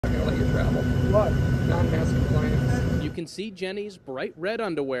travel. What? Non-mask compliance. You can see Jenny's bright red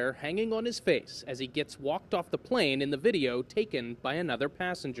underwear hanging on his face as he gets walked off the plane in the video taken by another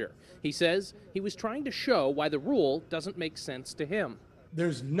passenger. He says he was trying to show why the rule doesn't make sense to him.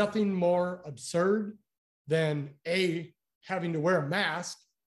 There's nothing more absurd than having to wear a mask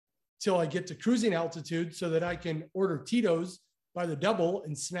till I get to cruising altitude so that I can order Tito's by the double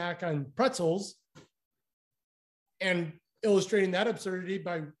and snack on pretzels, and illustrating that absurdity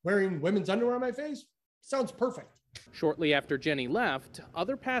by wearing women's underwear on my face. Sounds perfect. Shortly after Jenny left,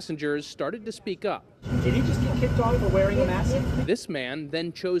 other passengers started to speak up. Did he just get kicked off for wearing a mask? This man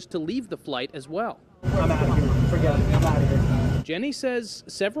then chose to leave the flight as well. I'm out of here. Forget it. I'm out of here. Jenny says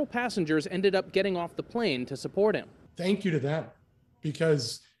several passengers ended up getting off the plane to support him. Thank you to them,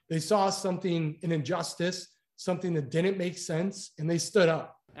 because they saw something, an injustice, something that didn't make sense, and they stood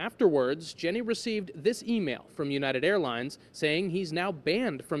up. Afterwards, Jenny received this email from United Airlines saying he's now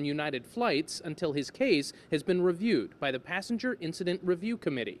banned from United flights until his case has been reviewed by the Passenger Incident Review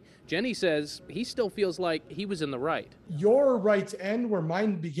Committee. Jenny says he still feels like he was in the right. Your rights end where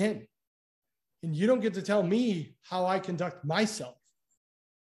mine begin, and you don't get to tell me how I conduct myself.